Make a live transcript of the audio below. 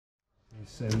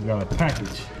So we got a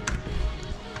package.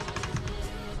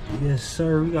 Yes,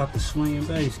 sir. We got the swinging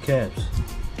base caps.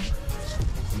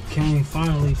 It came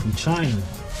finally from China.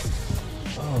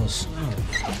 Oh, snap.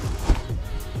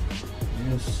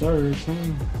 Yes, sir. It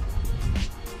came.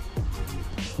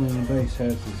 Swinging base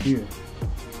hats is here.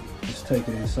 Let's take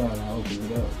it inside and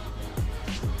open it up.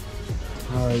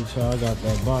 Alright, so I got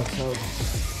that box open.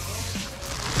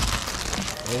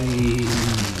 Hey,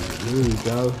 here we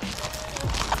go.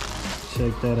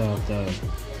 Check that out though.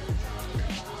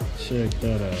 Check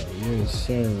that out. Yes,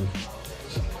 sir.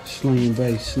 Slinging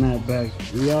base snapback.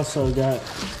 We also got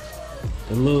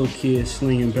the little kids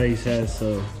slinging base hats.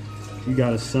 So if you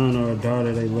got a son or a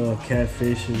daughter, they love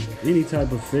catfishing, any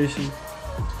type of fishing.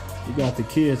 You got the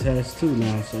kids hats too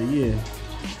now. So yeah,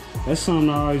 that's something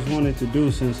I always wanted to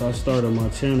do since I started my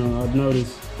channel. I've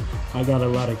noticed I got a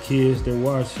lot of kids that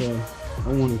watch, so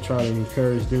I want to try to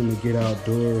encourage them to get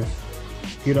outdoors,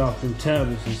 get off them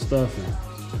tablets and stuff, and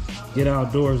get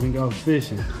outdoors and go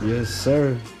fishing. Yes,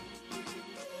 sir.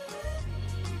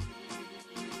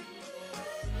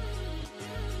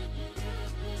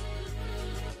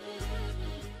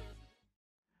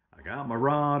 I got my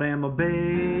rod and my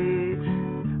bait.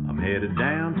 I'm headed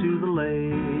down to the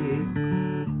lake.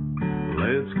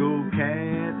 Let's go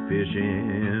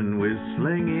catfishing with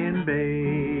slinging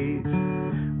baits.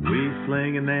 We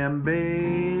slinging them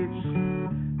baits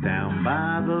down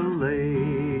by the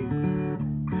lake.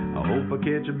 I hope I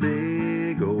catch a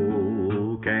big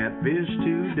old catfish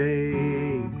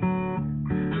today.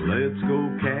 Let's go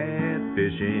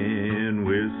catfishing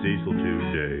with Cecil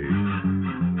today.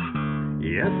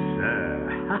 Yes, sir.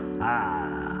 Ha ha.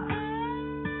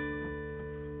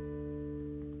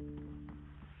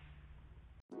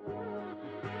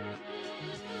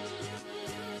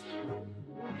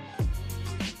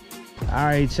 All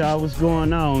right, y'all, what's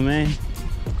going on, man?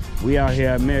 We out here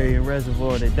at Marion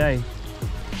Reservoir today.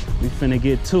 We finna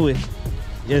get to it.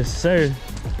 Yes, sir.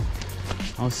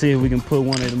 I'll see if we can put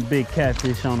one of them big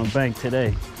catfish on the bank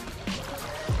today.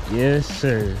 Yes,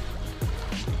 sir.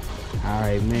 All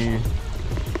right, man.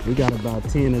 We got about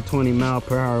 10 to 20 mile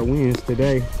per hour winds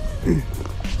today.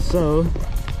 So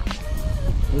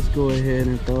let's go ahead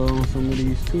and throw on some of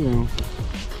these 2 ounces.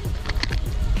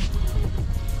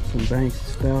 Some bank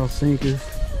style sinkers.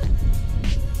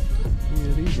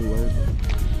 Yeah, these will work.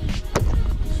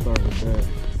 Let's start with that.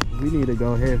 We need to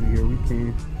go heavier, we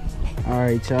can.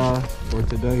 Alright, y'all, for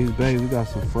today's bait, we got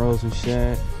some frozen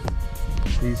shad.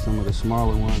 These some of the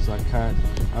smaller ones I caught.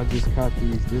 I just caught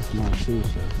these this month too,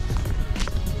 so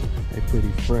they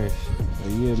pretty fresh. So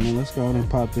yeah, man, let's go ahead and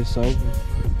pop this open.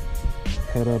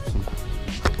 Cut up some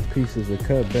pieces of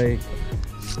cut bait.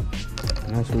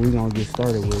 And that's what we're gonna get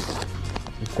started with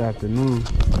this afternoon.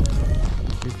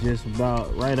 It's just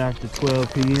about right after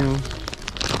 12 p.m.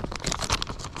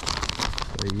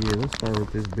 So yeah, let's start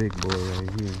with this big boy right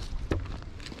here.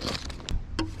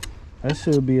 That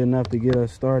should be enough to get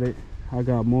us started. I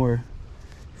got more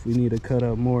if we need to cut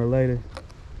up more later.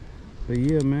 But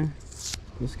yeah, man,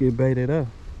 let's get baited up.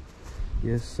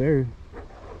 Yes, sir.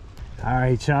 All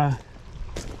right, y'all,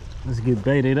 let's get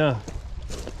baited up.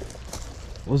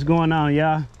 What's going on,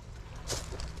 y'all?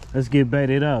 Let's get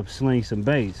baited up, sling some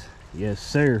baits. Yes,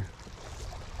 sir.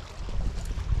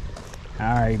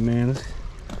 All right, man, let's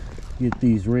get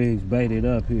these rigs baited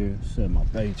up here. Set my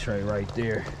bait tray right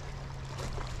there.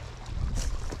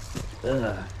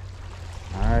 All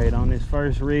right, on this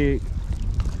first rig,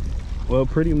 well,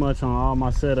 pretty much on all my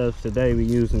setups today, we're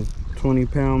using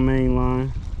 20-pound main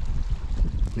line.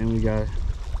 Then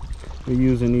we're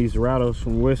using these rattles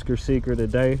from Whisker Seeker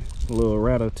today. A little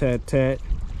rattle tat tat,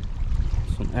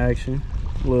 some action,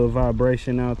 a little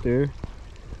vibration out there.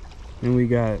 Then we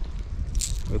got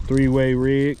a 3-way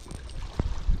rig.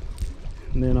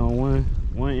 And then on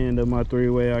one end of my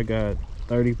 3-way, I got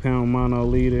 30-pound mono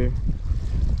leader,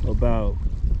 about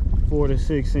 4 to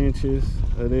 6 inches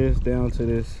of this down to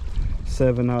this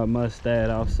 7/0 Mustad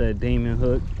offset demon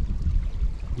hook.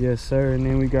 Yes, sir. And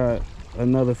then we got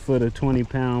another foot of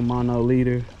 20-pound mono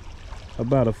leader,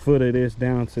 about a foot of this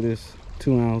down to this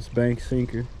 2-ounce bank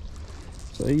sinker.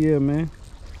 So yeah, man,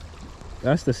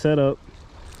 that's the setup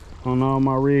on all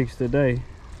my rigs today.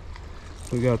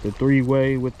 We got the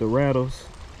 3-way with the rattles.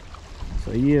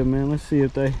 So yeah, man, let's see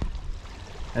if they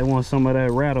want some of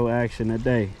that rattle action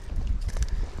today.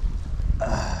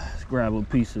 Let's grab a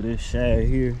piece of this shad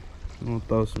here. I'm gonna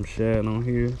throw some shad on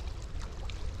here.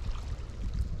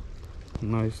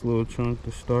 Nice little chunk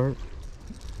to start.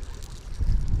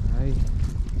 All right,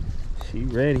 she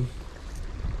ready.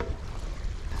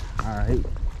 All right,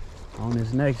 on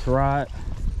this next rod,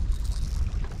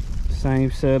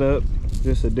 same setup,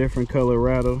 just a different color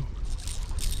rattle.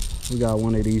 We got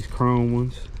one of these chrome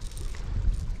ones.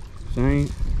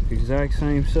 Exact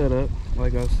same setup,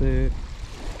 like I said.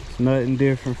 It's nothing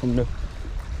different from the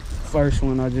first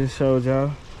one I just showed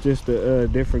y'all. Just a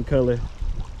different color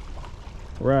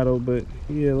rattle. But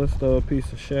yeah, let's throw a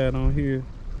piece of shad on here.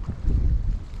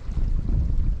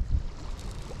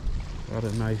 Got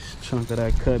a nice chunk of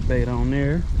that cut bait on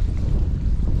there.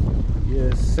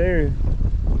 Yes, sir.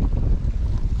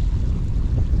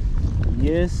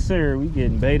 Yes, sir. We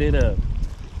getting baited up.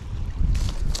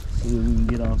 See if we can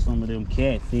get on some of them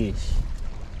catfish.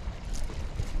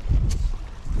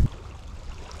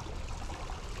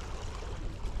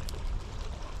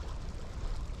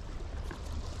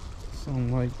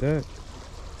 Something like that.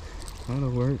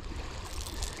 That'll work.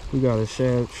 We got a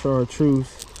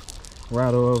chartreuse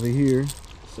rattle over here.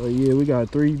 So yeah, we got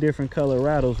 3 different color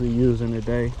rattles we using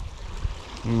today.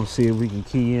 I'm gonna see if we can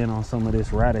key in on some of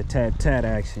this rat-a-tat-tat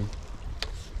action.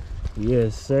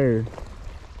 Yes, sir.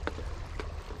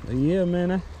 But yeah,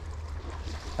 man,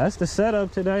 that's the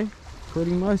setup today,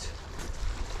 pretty much.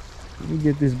 Let me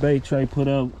get this bait tray put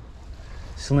up,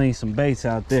 sling some baits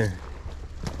out there.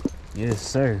 Yes,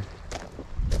 sir.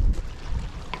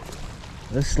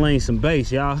 Let's sling some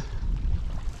baits, y'all.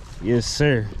 Yes,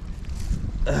 sir.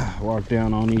 Walk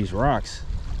down on these rocks.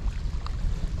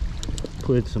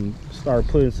 Start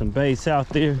putting some baits out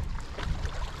there.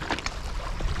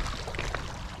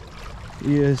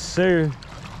 Yes, sir.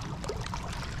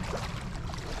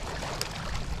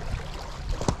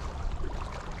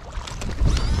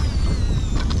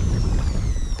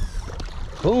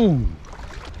 Boom.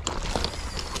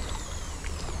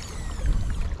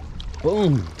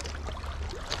 Boom.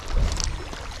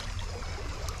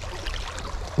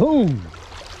 Boom.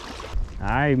 All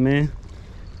right, man.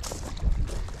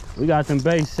 We got them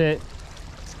baits set.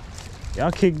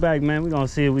 Y'all kick back, man. We're gonna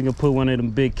see if we can put one of them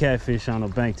big catfish on the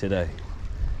bank today.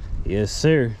 Yes,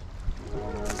 sir.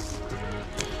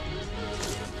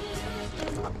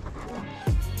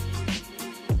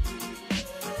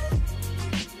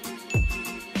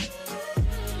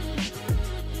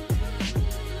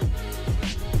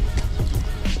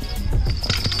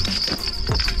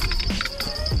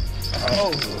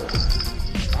 Oh,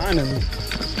 finally.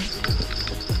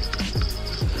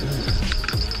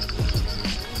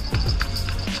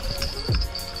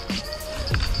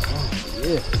 Oh,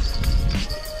 yeah.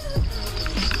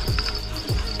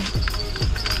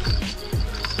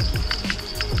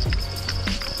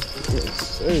 Yes,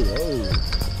 sir. Oh.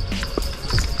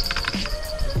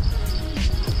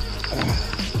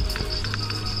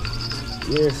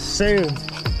 Yes, sir.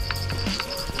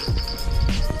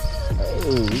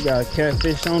 Oh, we got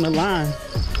catfish on the line.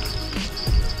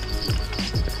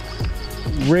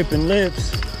 Ripping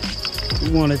lips. We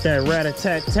wanted that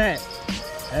rat-a-tat-tat.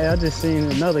 Hey, I just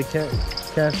seen another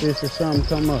catfish or something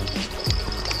come up.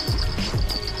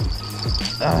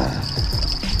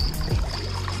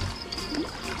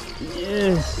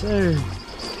 Yes, sir.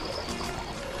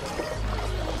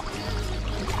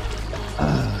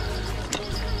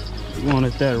 We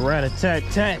wanted that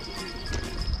rat-a-tat-tat.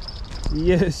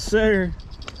 Yes, sir.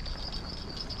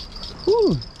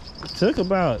 Whew. It took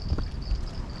about,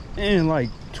 man, like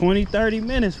 20-30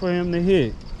 minutes for him to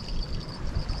hit.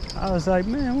 I was like,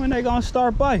 man, when they gonna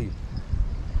start biting?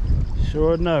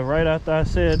 Sure enough, right after I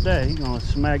said that, he gonna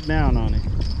smack down on it.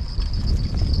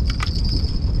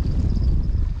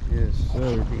 Yes,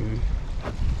 sir, man.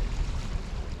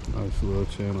 Nice little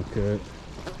channel cat.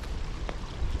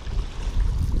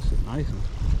 It's a nice one.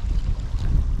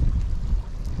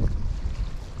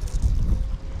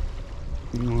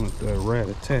 You want that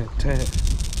rat-a-tat-tat.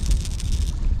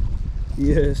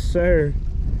 Yes, sir.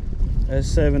 That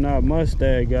 7-Out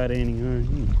Mustang got any, huh?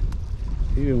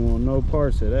 He didn't want no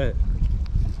parts of that.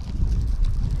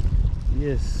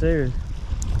 Yes, sir.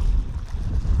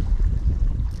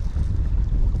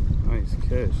 Nice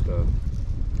catch, though.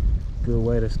 Good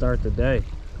way to start the day.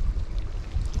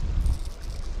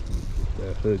 Get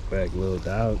that hook back, little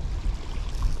dog.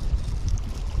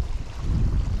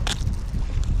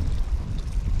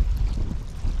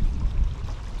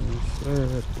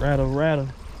 Rattle, rattle.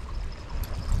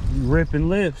 Ripping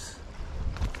lips.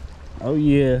 Oh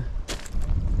yeah.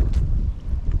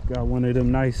 Got one of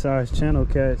them nice sized channel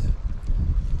cats.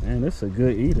 Man, this is a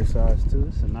good eater size too.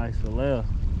 It's a nice fillet.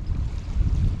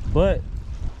 But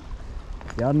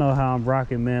y'all know how I'm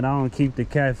rocking, man. I don't keep the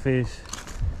catfish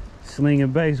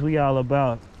slinging baits. We all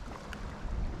about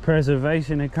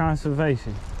preservation and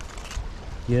conservation.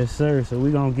 Yes, sir. So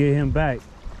we gonna get him back.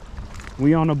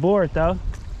 We on the board though.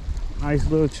 Nice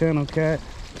little channel cat.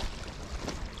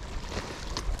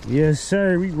 Yes,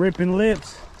 sir. We ripping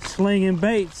lips, slinging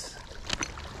baits.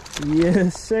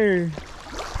 Yes, sir.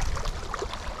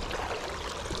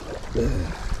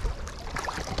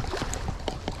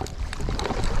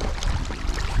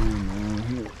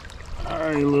 All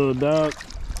right, little dog.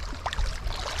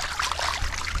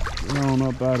 Get on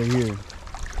up out of here.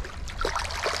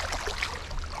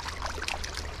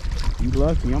 You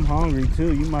lucky, I'm hungry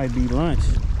too. You might be lunch.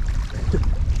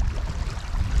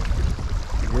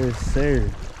 Yes, sir.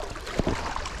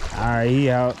 All right, he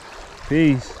out.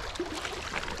 Peace.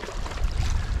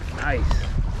 Nice.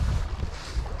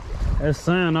 That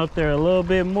sun up there a little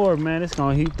bit more, man. It's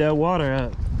gonna heat that water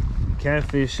up.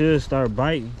 Catfish should start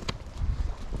biting.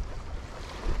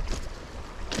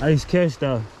 Nice catch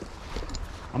though.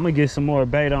 I'm gonna get some more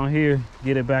bait on here,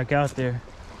 get it back out there.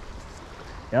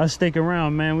 Y'all stick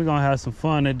around, man. We're gonna have some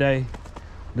fun today.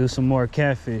 Do some more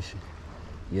catfishing.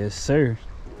 Yes, sir.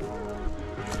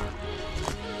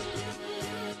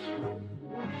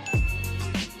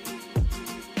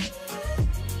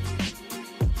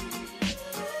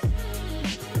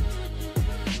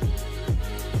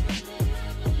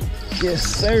 Yes,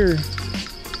 sir.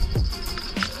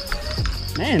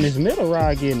 Man, this middle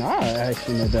rod getting our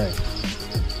action today.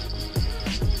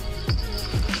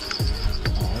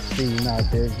 Oh, I see him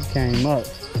out there. He came up.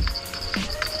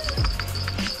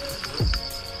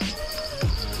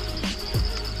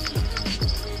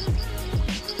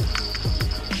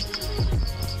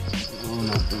 On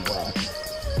off the rock.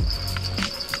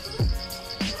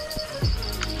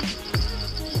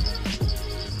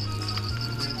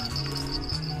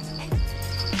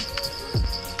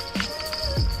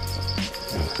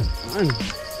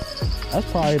 That's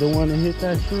probably the one that hit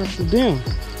that shrimp to them.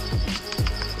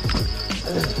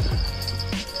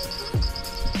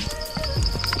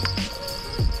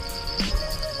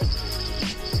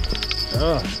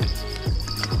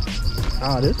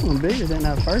 Oh, this one bigger than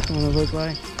that first one, it looked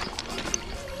like.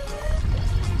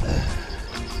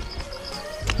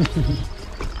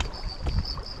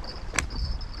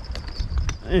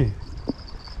 Hey.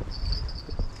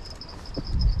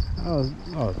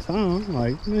 Oh, Tom, I'm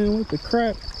like, man, what the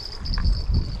crap?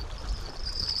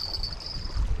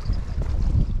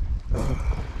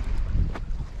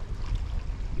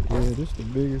 Yeah, this the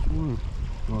biggest one.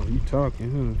 Oh, you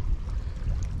talking, huh?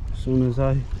 As soon as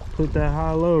I put that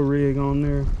high-low rig on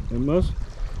there, they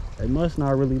must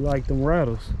not really like them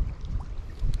rattles.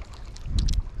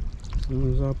 As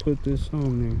soon as I put this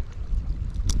on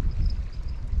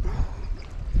there.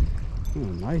 Oh,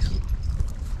 nice one.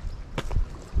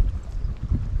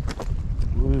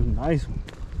 Nice one.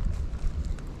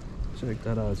 Check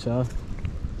that out, y'all.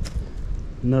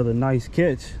 Another nice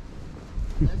catch.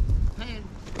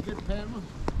 Good Panama?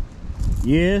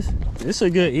 Yes, it's a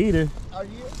good eater. Are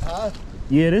you?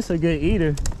 Yeah, this a good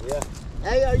eater. Yeah.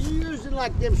 Hey, are you using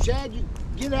like them shad you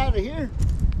get out of here?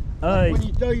 Like when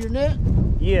you throw your net?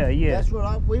 Yeah. That's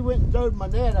what we went and throwed my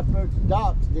net up there at the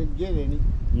docks. Didn't get any.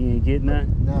 You ain't get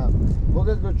none? No. We're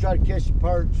gonna go try to catch some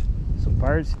perch. Some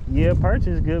perch? Yeah, perch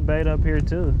is good bait up here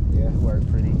too. Yeah. It worked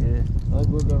pretty good. I think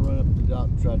we're gonna run up the dock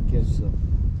and try to catch some.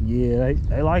 Yeah,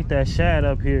 they like that shad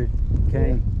up here.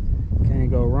 Can't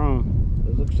go wrong.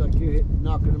 It looks like you're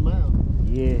knocking them out.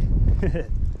 Yeah.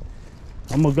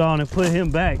 I'm gonna go on and put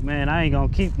him back, man. I ain't gonna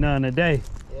keep none today.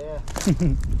 Yeah.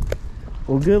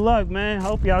 Well, good luck, man.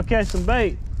 Hope y'all catch some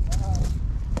bait.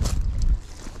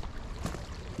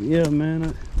 Yeah,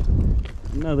 man.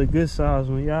 Another good size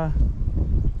one, y'all.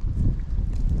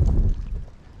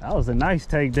 That was a nice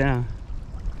takedown.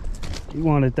 You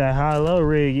wanted that high-low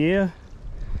rig, yeah?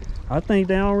 I think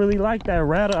they don't really like that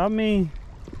rattle. I mean,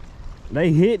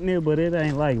 they hitting it, but it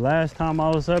ain't like last time I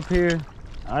was up here.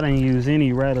 I didn't use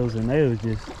any rattles, and they was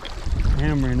just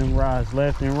hammering them rods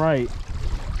left and right.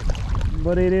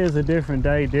 But it is a different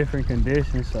day, different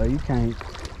conditions, so you can't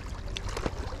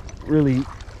really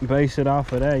base it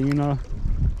off of that, you know,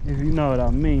 if you know what I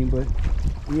mean. But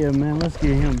yeah, man, let's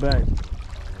get him back.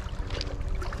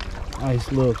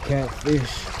 Nice little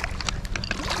catfish.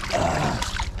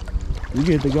 You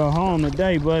get to go home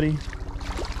today, buddy.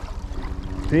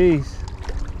 Peace.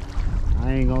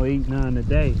 I ain't gonna eat none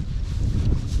today.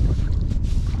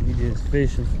 We just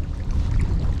fishing.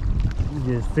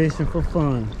 We just fishing for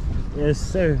fun. Yes,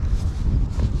 sir.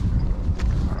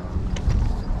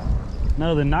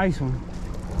 Another nice one.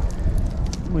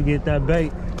 I'm gonna get that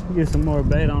bait. Get some more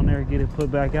bait on there, get it put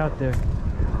back out there.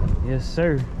 Yes,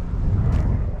 sir.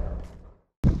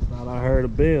 Thought I heard a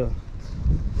bell.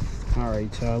 All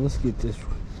right, y'all, let's get this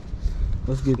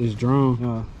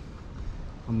drone.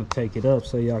 I'm gonna take it up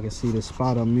so y'all can see the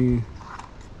spot I'm in.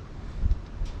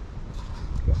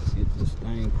 Gotta get this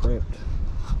thing prepped.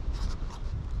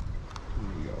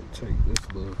 There you go, take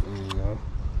this little thing out.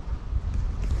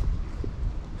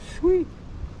 sweet.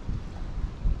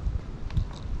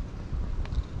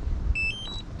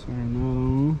 Turn that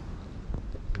on.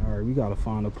 All right, we gotta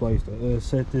find a place to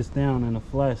set this down in a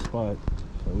flat spot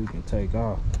so we can take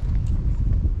off.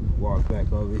 Walk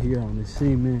back over here on the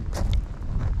cement.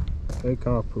 Take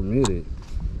off permitted.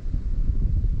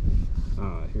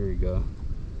 Here we go.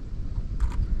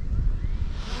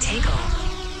 Take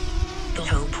off. The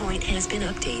home point has been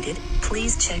updated.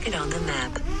 Please check it on the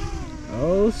map.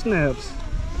 Oh, snaps.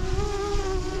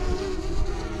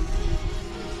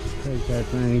 Take that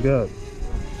thing up.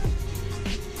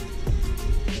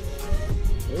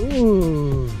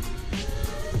 Ooh.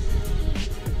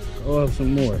 Go up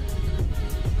some more.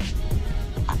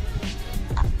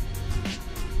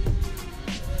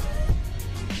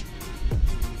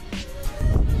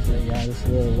 So yeah, it's a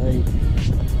little late.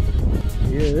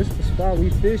 Yeah, this is the spot we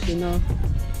fishing now.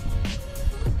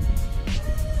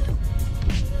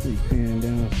 We pan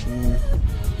down some more.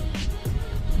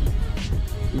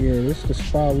 Yeah, this is the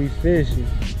spot we fishing.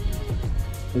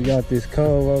 We got this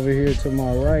cove over here to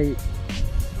my right.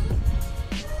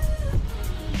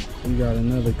 We got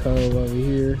another cove over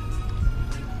here.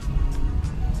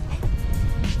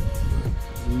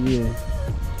 Yeah.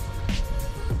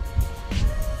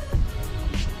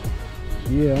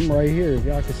 Yeah, I'm right here. If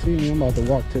y'all can see me, I'm about to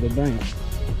walk to the bank.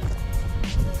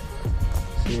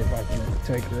 See if I can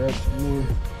take her up some more.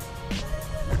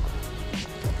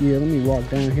 Yeah, let me walk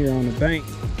down here on the bank.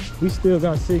 We still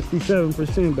got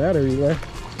 67% battery left.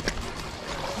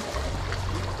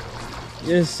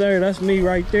 Yes, sir, that's me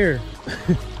right there.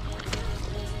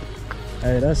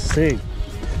 Hey, that's sick.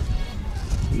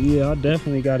 Yeah, I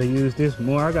definitely got to use this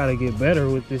more. I got to get better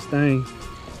with this thing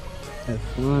at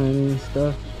flying and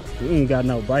stuff. We ain't got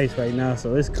no bites right now,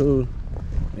 so it's cool.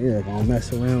 Yeah, gonna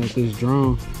mess around with this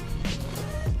drone.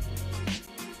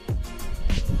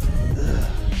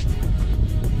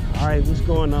 All right, what's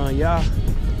going on, y'all?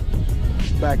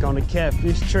 Back on the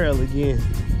Catfish trail again.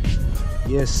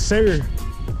 Yes, sir.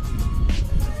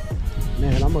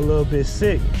 Man, I'm a little bit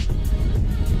sick.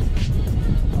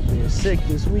 I've been sick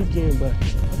this weekend, but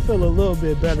I feel a little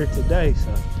bit better today,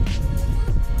 so.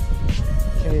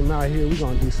 Came out here, we're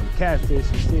gonna do some catfish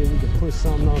and see if we can put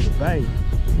something on the bank.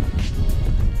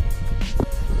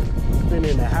 Been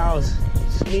in the house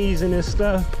sneezing and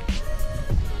stuff.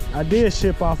 I did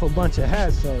ship off a bunch of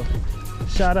hats, so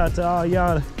shout out to all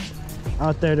y'all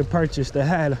out there to purchase the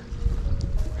hat.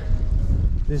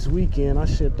 This weekend I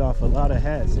shipped off a lot of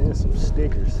hats and some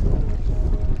stickers.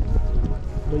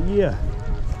 But yeah,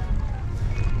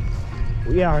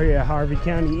 we out here at Harvey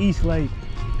County, East Lake.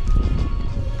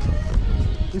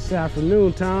 It's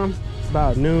afternoon time,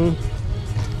 about noon.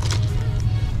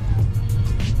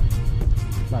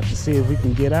 About to see if we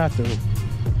can get after them.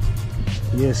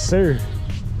 Yes, sir.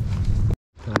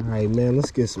 All right, man,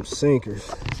 let's get some sinkers.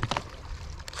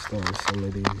 Start with some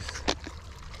of these.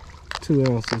 2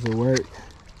 ounces of work.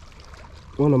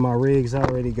 One of my rigs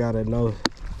already got a no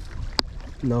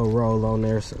roll on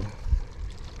there, so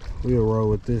we'll roll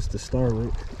with this to start with.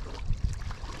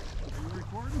 Are you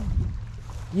recording?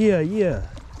 Yeah.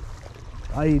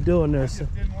 How you doing there, sir? I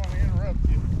just didn't want to interrupt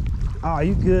you. Oh,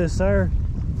 you good, sir?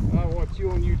 I watch you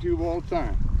on YouTube all the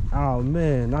time. Oh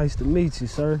man, nice to meet you,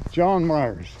 sir. John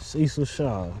Myers. Cecil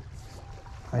Shaw.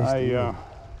 Nice to meet you.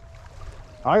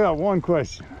 I got one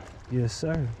question. Yes,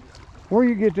 sir. Where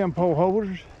you get them pole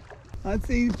holders? I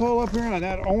see you pull up here on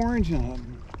that orange,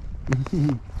 and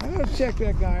I gotta check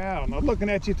that guy out. And I'm looking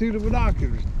at you through the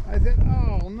binoculars. I said,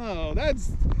 oh no,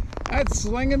 that's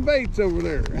slinging baits over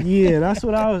there. Yeah, that's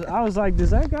what I was like,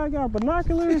 does that guy got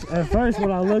binoculars? At first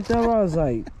when I looked up, I was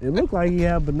like, it looked like he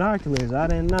had binoculars. I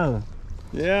didn't know.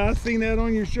 Yeah, I seen that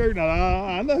on your shirt.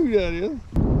 I know who that is.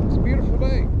 It's a beautiful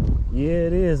day. Yeah,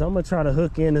 it is. I'm gonna try to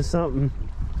hook into something,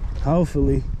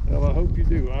 hopefully. Well, I hope you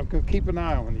do. I'll keep an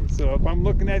eye on you. So if I'm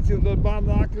looking at you with the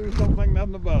binoculars, don't think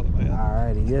nothing about it, man.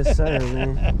 Alrighty, yes sir,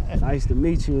 man. Nice to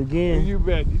meet you again. You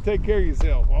bet. You take care of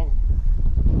yourself.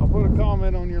 I'll put a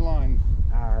comment on your line.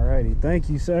 Alrighty, thank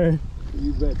you, sir.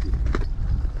 You bet.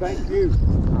 Thank you.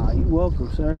 You're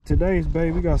welcome, sir. Today's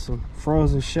bait, we got some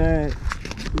frozen shad.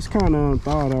 It's kind of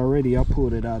unthawed already. I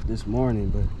pulled it out this morning,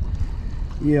 but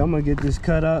yeah, I'm gonna get this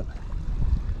cut up.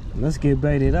 Let's get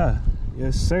baited up.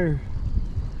 Yes, sir.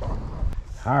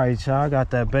 All right, y'all, I got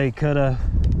that bait cut up.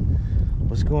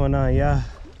 What's going on, y'all?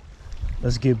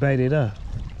 Let's get baited up.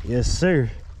 Yes, sir.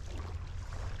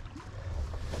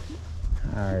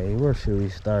 All right, where should we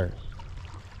start?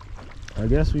 I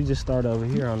guess we just start over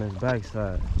here on this back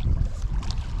side.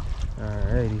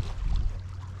 Alrighty.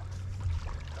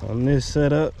 On this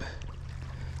setup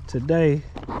today,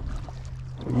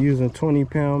 we're using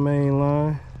 20-pound main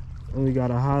line. And we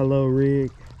got a high-low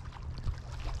rig,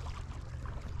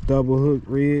 double hook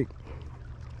rig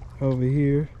over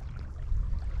here.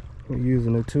 We're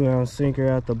using a 2-ounce sinker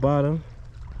at the bottom.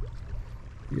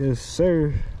 Yes,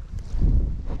 sir.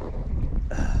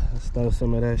 Let's throw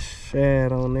some of that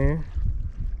shad on there.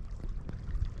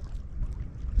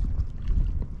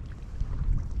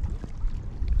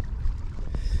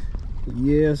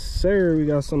 Yes, sir. We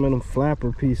got some of them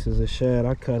flapper pieces of shad.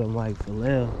 I cut them like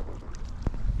fillets,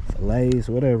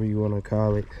 whatever you want to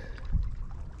call it.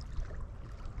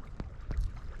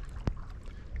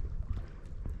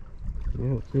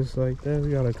 Yep, just like that. We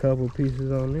got a couple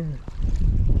pieces on there.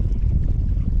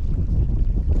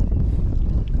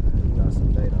 We got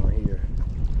some bait on here.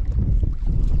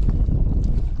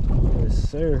 Yes,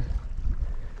 sir.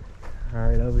 All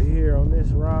right, over here on this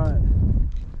rod,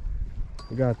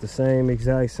 we got the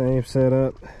exact same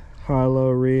setup.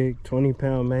 High-low rig,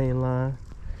 20-pound main line.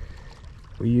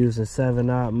 We're using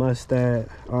 7/0 mustad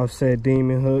offset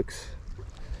demon hooks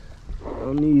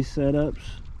on these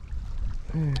setups.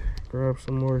 Grab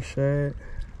some more shad.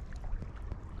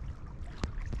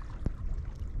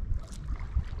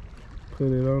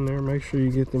 Put it on there. Make sure you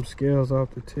get them scales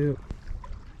off the tip.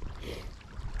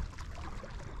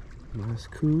 That's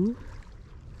cool.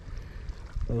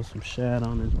 Throw some shad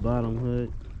on this bottom hook.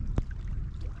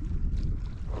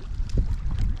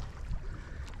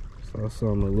 Throw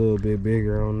something a little bit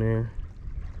bigger on there,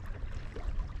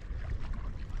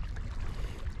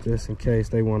 just in case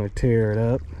they want to tear it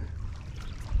up.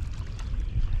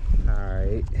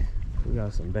 Alright, we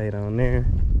got some bait on there.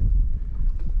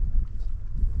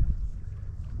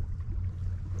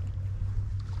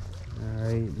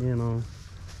 Alright, then on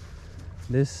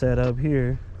this setup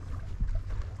here.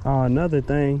 Oh, another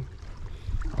thing,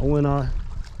 I went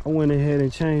ahead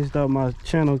and changed up my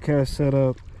channel cast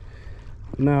setup.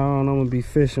 Now I'm gonna be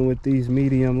fishing with these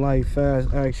medium light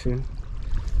fast action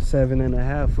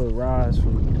 7.5 foot rods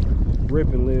from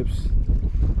Rippin lips.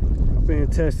 I've been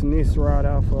testing this rod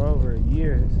out for over a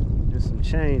year and some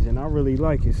change, and I really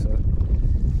like it, so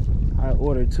I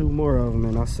ordered 2 more of them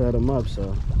and I set them up.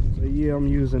 So yeah, I'm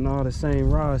using all the same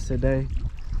rods today.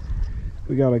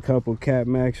 We got a couple Cat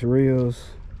Max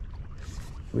reels.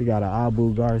 We got an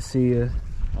Abu Garcia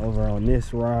over on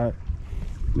this rod.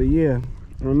 But yeah,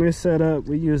 on this setup,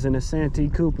 we're using a Santee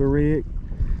Cooper rig.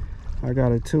 I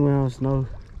got a 2-ounce no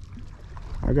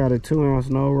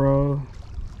roll,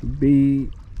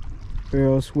 bead,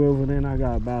 barrel swivel. Then I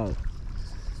got about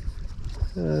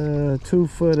 2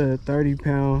 foot of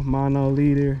 30-pound mono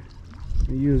leader.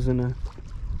 We're using a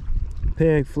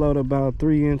peg float about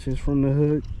 3 inches from the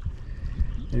hook.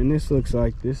 And this looks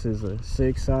like this is a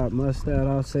 6/0 mustad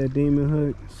offset demon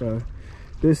hook. So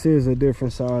this is a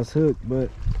different size hook, but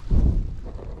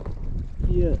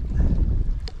yeah,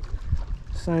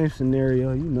 same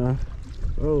scenario, you know.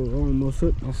 Oh, I almost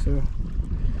hooked myself.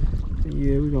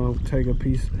 Yeah, we're gonna take a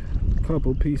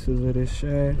couple pieces of this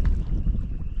shad,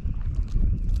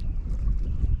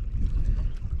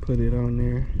 put it on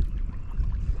there.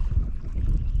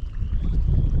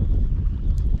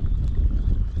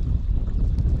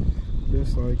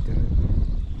 Just like that.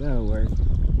 That'll work.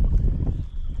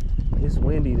 It's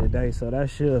windy today, so that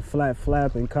should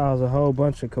flap and cause a whole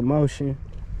bunch of commotion.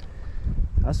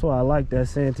 That's why I like that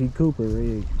Santee Cooper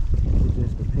rig. It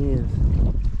just depends.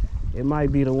 It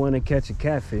might be the one to catch a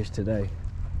catfish today.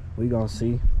 We gonna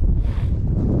see.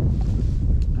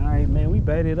 All right, man, we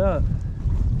baited up.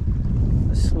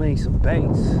 Let's sling some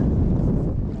baits.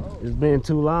 It's been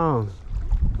too long.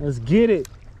 Let's get it.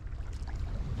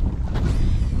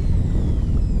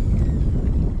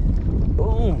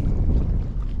 Boom.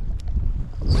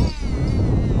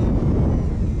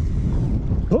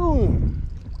 Boom.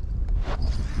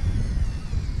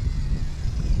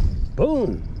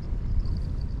 Boom.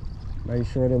 Make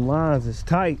sure them lines is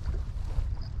tight.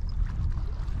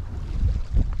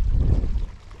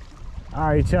 All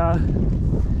right, y'all.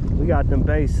 We got them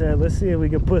baits set. Let's see if we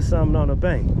can put something on the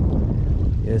bank.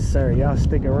 Yes, sir. Y'all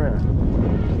stick around.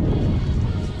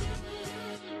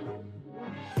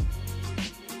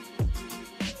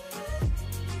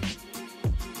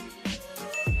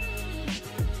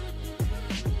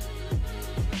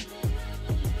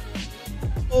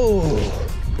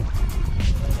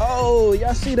 Oh,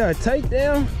 y'all see that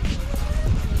takedown?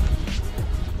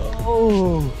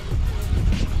 Oh,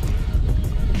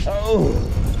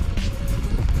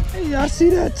 hey, y'all see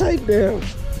that takedown?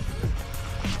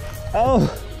 Oh,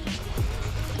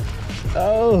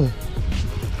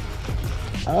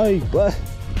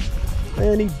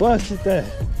 he busted that.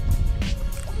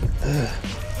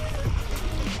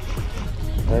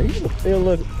 He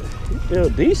feel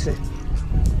decent.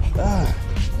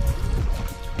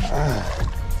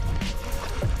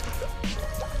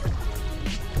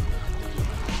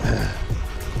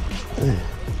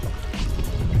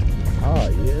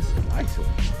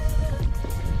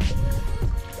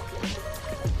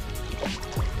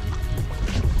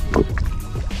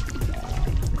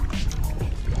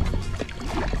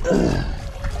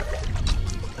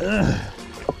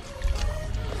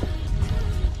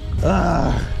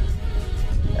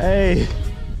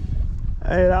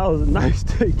 nice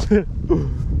takedown.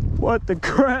 What the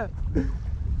crap?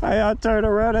 Hey, I turned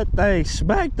around, that thing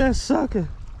smacked that sucker.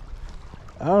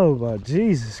 Oh my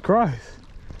Jesus Christ.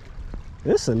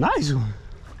 This is a nice one.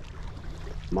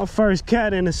 My first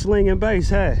cat in a slinging bass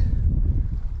hat.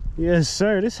 Yes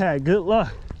sir, this had good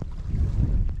luck.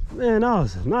 Man, that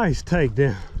was a nice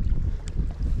takedown.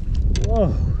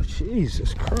 Whoa,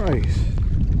 Jesus Christ.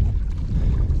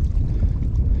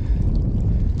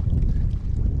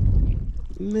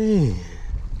 Man.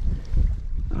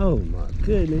 Oh my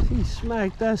goodness, he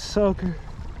smacked that sucker.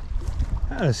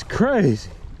 That's crazy.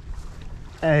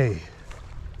 Hey,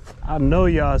 I know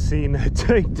y'all seen that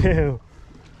takedown.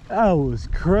 That was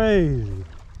crazy.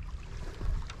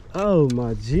 Oh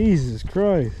my Jesus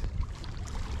Christ.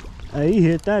 Hey, he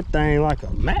hit that thing like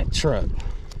a Mack truck.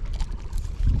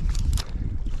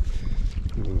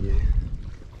 Yeah.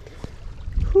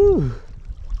 Whew.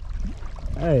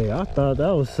 Hey, I thought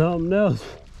that was something else.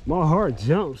 My heart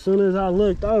jumped as soon as I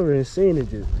looked over and seen it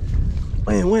just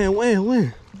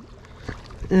wham.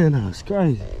 And that was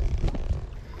crazy.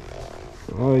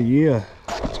 Oh yeah,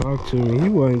 talk to me. He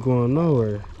wasn't going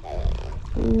nowhere.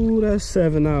 Ooh, that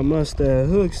 7/0 mustache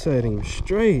hook set him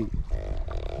straight.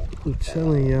 I'm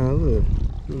telling y'all, look.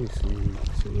 Let me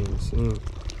see.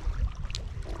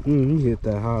 He hit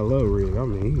that high-low rig. I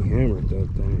mean, he hammered that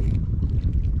thing.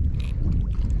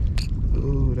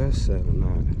 Ooh, that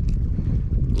 7/0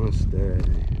 mustache.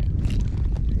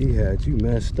 He had you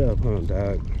messed up, huh,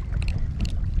 dog?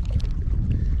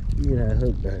 Give me that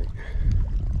hook back.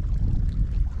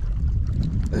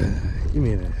 Give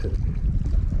me that hook.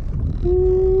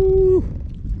 Ooh,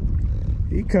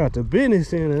 he caught the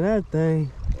business end of that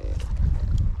thing.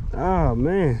 Oh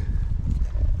man.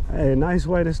 Hey, nice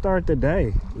way to start the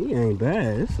day. He ain't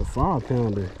bad. It's a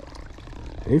 5-pounder.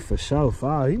 He for sure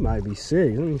 5. He might be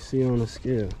 6. Let me see on the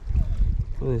scale.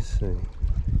 Let's see.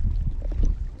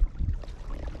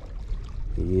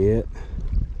 Yep.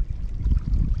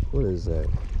 What is that?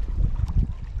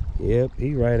 Yep,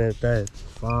 he right at that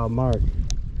 5 mark.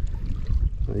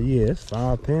 Yeah, it's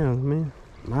 5 pounds, man.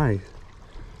 Nice.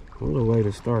 What a way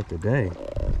to start the day.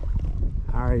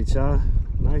 All right, y'all.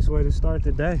 Nice way to start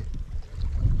the day.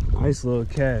 Nice little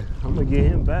cat. I'm gonna get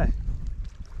him back.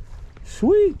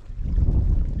 Sweet.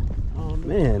 Oh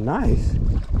man, nice.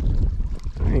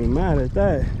 I ain't mad at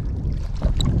that.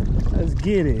 Let's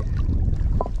get it.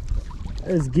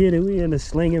 Let's get it. We in the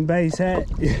slinging bass hat.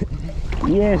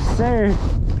 Yes, sir.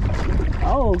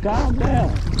 Oh, calm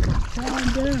down.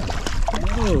 Calm down.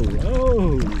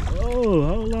 Oh,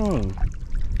 hold on.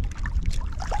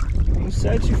 I'll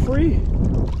set you free.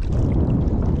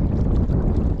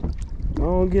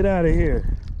 Don't get out of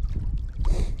here.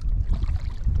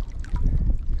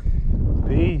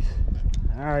 Peace.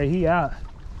 All right, he out.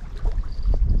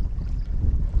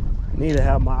 Need to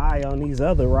have my eye on these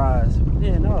other rods.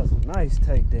 Man, that was a nice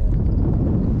takedown.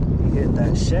 He hit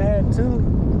that shad too.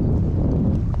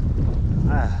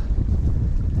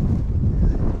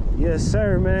 Yes,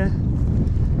 sir, man.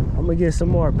 I'm gonna get some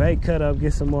more bait cut up,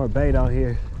 get some more bait out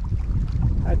here.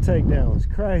 That takedown was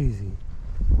crazy.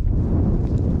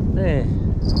 Man,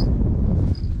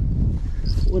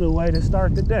 what a way to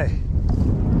start the day.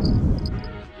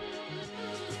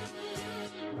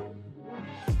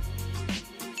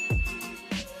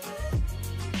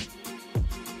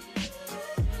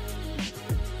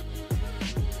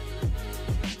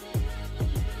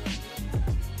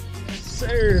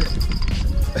 Sir.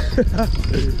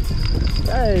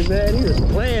 Hey man, he was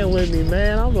playing with me,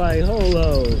 man. I'm like, hold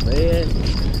on, man.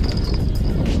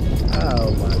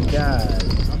 Oh my God.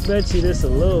 I bet you this a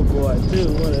little boy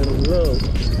too, one of them little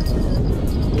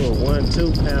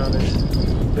 1-2 pounders.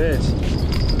 Bet you.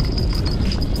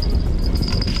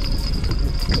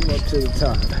 Come up to the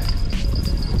top.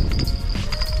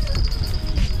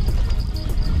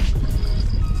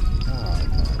 Oh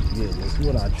my goodness,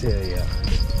 what I tell ya.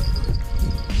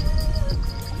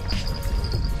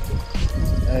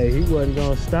 Hey, he wasn't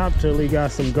gonna stop till he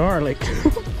got some garlic.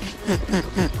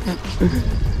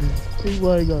 He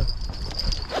wasn't gonna.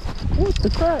 What the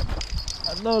crap?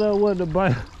 I know that wasn't a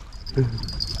bite.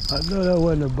 I know that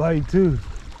wasn't a bite too.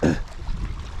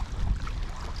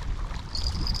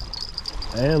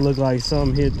 Hey, it looked like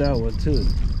something hit that one too.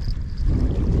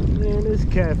 Man, this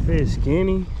catfish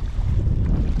skinny.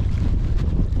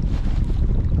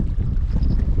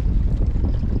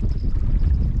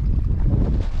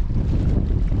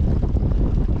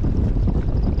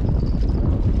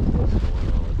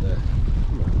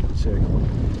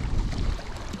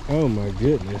 Oh my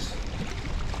goodness.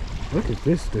 Look at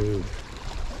this dude.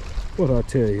 What'd I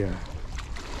tell ya?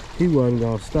 He wasn't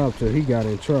gonna stop till he got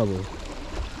in trouble.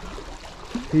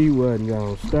 He wasn't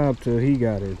gonna stop till he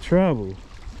got in trouble.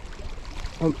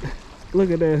 Look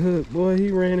at that hook, boy. He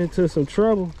ran into some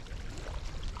trouble.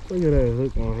 Look at that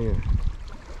hook on here.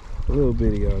 A little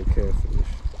bitty old catfish.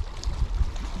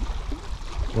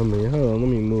 I mean, hold on, let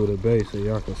me move the bait so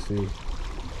y'all can see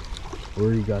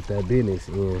where he got that business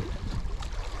in.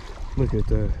 Look at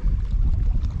that.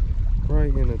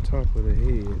 Right in the top of the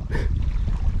head.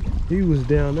 He was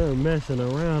down there messing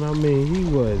around. I mean, he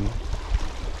wasn't.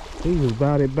 He was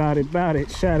bout it,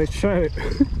 shot it.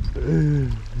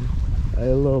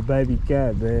 That little baby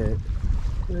cat, man.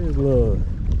 This little,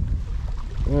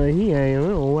 man, he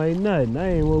don't weigh nothing. That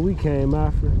ain't what we came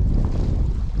after.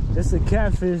 It's a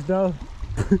catfish, though.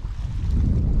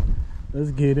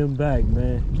 Let's get him back,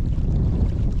 man.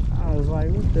 I was like,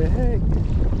 what the heck?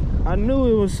 I knew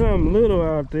it was something little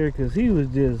out there because he was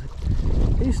just,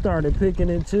 he started picking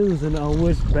and choosing on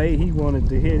which bait he wanted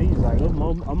to hit. He's like,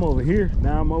 I'm over here,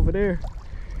 now I'm over there.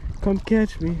 Come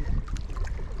catch me.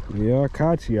 Yeah, I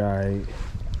caught you, alright.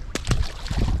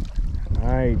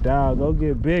 Alright, dog, go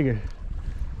get bigger.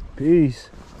 Peace.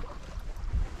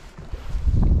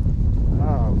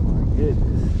 Oh my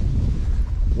goodness.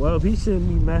 Well, he shouldn't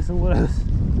be messing with us.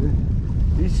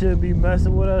 He shouldn't be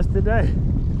messing with us today.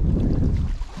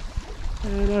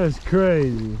 Man, that's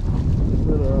crazy.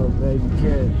 Little old baby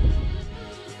cat.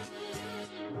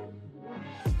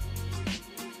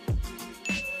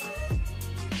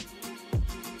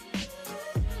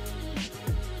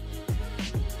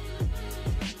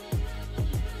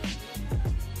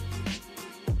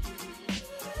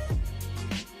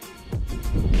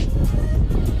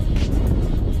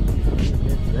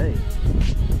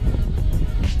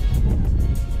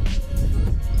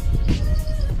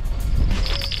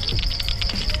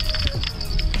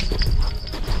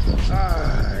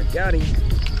 Got him.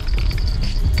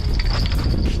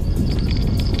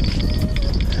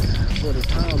 For the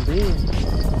time being.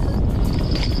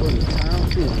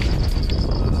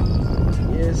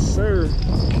 Yes, sir.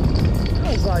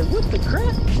 I was like, what the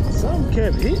crap? Something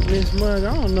kept hitting this mug.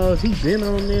 I don't know if he been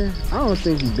on there. I don't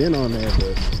think he been on there,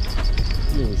 but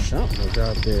I mean, something was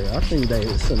out there. I think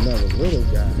it's another little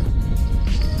guy.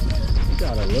 He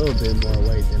got a little bit more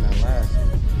weight than that last one.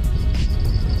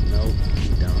 Nope, he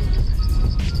don't.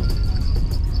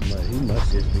 He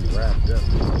must just be wrapped up.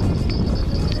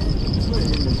 What in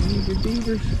the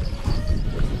beavers?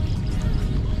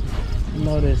 I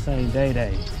know this ain't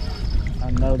Day-Day.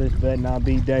 I know this better not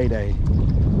be Day-Day.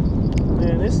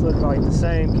 Man, this looks like the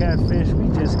same catfish we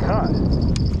just caught.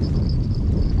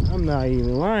 I'm not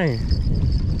even lying.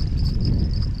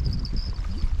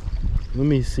 Let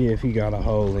me see if he got a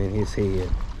hole in his head.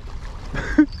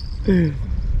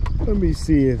 Let me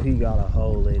see if he got a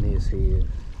hole in his head.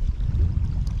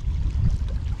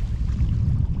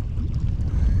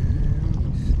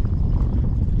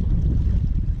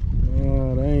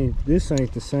 This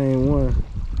ain't the same one.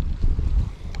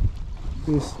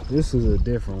 This is a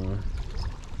different one.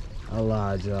 I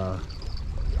lied, y'all.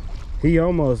 He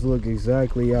almost looked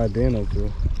exactly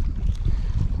identical.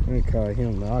 I caught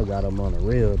him. I got him on a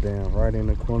reel down right in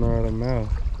the corner of the mouth.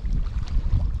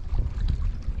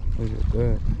 Look at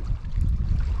that.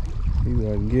 He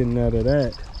wasn't getting out of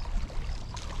that.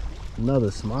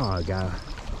 Another small guy.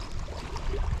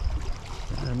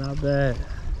 Not bad.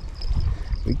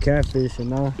 We catfishing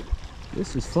now.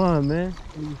 This is fun, man.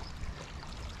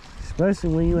 Especially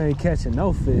when you ain't catching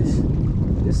no fish.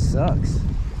 This sucks.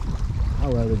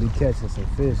 I'd rather be catching some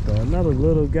fish though. Another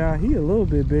little guy. He a little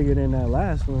bit bigger than that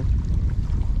last one.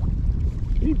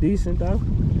 He decent though.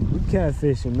 We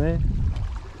catfishing, man.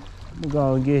 I'm gonna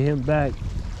go and get him back.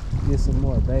 Get some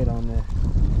more bait on there.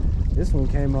 This one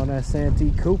came on that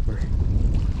Santee Cooper.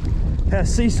 That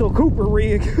Cecil Cooper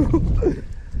rig.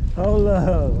 Hold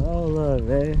up,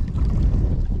 man.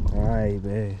 All right,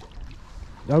 man.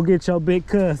 Go get your big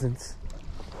cousins.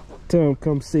 Tell them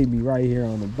come see me right here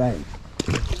on the bank.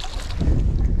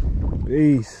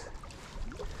 Peace.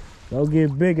 Go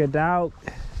get bigger, dog.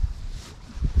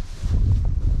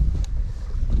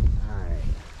 All right.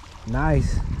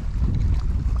 Nice.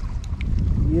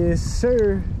 Yes,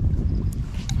 sir.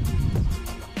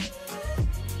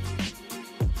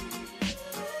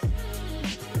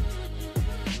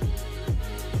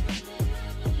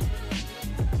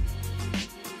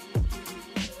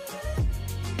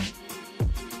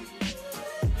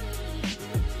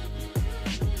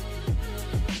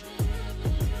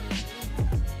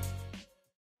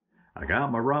 I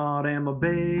got my rod and my bait.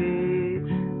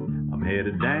 I'm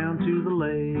headed down to the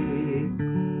lake.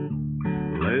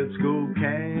 Let's go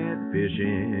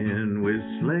catfishing with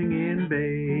slinging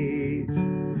baits.